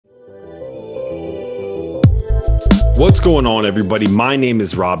What's going on, everybody? My name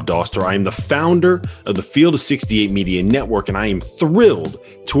is Rob Doster. I am the founder of the Field of 68 Media Network, and I am thrilled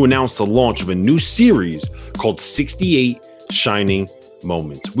to announce the launch of a new series called 68 Shining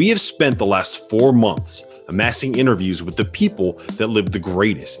Moments. We have spent the last 4 months amassing interviews with the people that lived the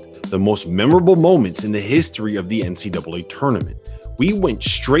greatest, the most memorable moments in the history of the NCAA tournament. We went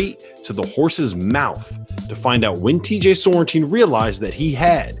straight to the horse's mouth to find out when TJ Sorrentine realized that he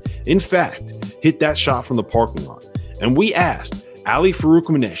had, in fact, hit that shot from the parking lot. And we asked Ali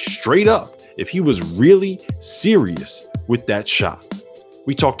Farokhmanesh straight up if he was really serious with that shot.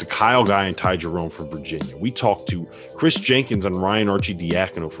 We talked to Kyle Guy and Ty Jerome from Virginia. We talked to Chris Jenkins and Ryan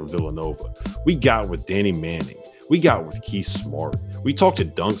Arcidiacono from Villanova. We got with Danny Manning. We got with Keith Smart. We talked to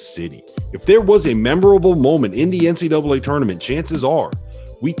Dunk City. If there was a memorable moment in the NCAA tournament, chances are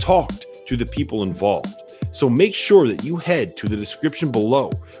we talked to the people involved. So make sure that you head to the description below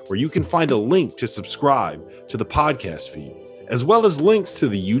where you can find a link to subscribe to the podcast feed, as well as links to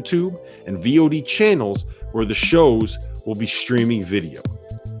the YouTube and VOD channels where the shows will be streaming video.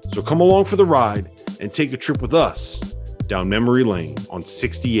 So come along for the ride and take a trip with us down memory lane on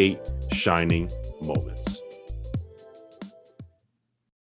 68 Shining Moments.